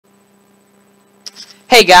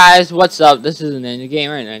Hey guys, what's up? This is Ninja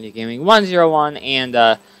Gamer, Ninja Gaming 101, and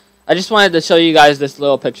I just wanted to show you guys this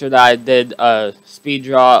little picture that I did speed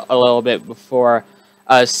draw a little bit before.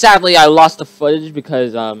 Sadly, I lost the footage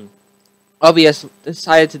because OBS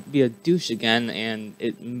decided to be a douche again, and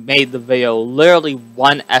it made the video literally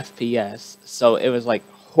 1 FPS. So it was like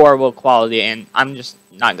horrible quality, and I'm just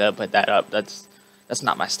not gonna put that up. That's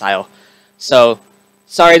not my style. So.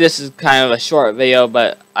 Sorry this is kind of a short video,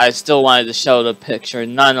 but I still wanted to show the picture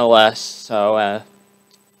nonetheless. So,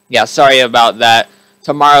 yeah, sorry about that.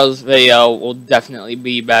 Tomorrow's video will definitely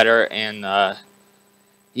be better, and,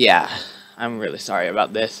 yeah, I'm really sorry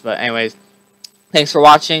about this. But anyways, thanks for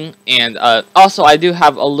watching, and, also I do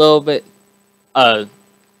have a little bit, of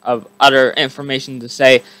other information to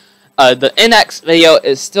say. The NX video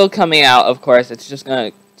is still coming out, of course. It's just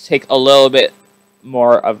gonna take a little bit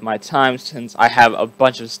more of my time since I have a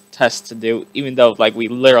bunch of tests to do, even though like we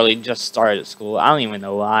literally just started school. I don't even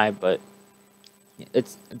know why, but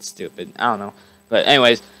it's stupid. I don't know. But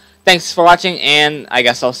anyways, thanks for watching, and I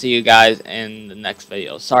guess I'll see you guys in the next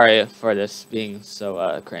video. Sorry for this being so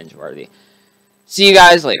cringeworthy. See you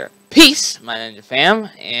guys later. Peace, my Ninja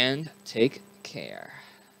fam, and take care.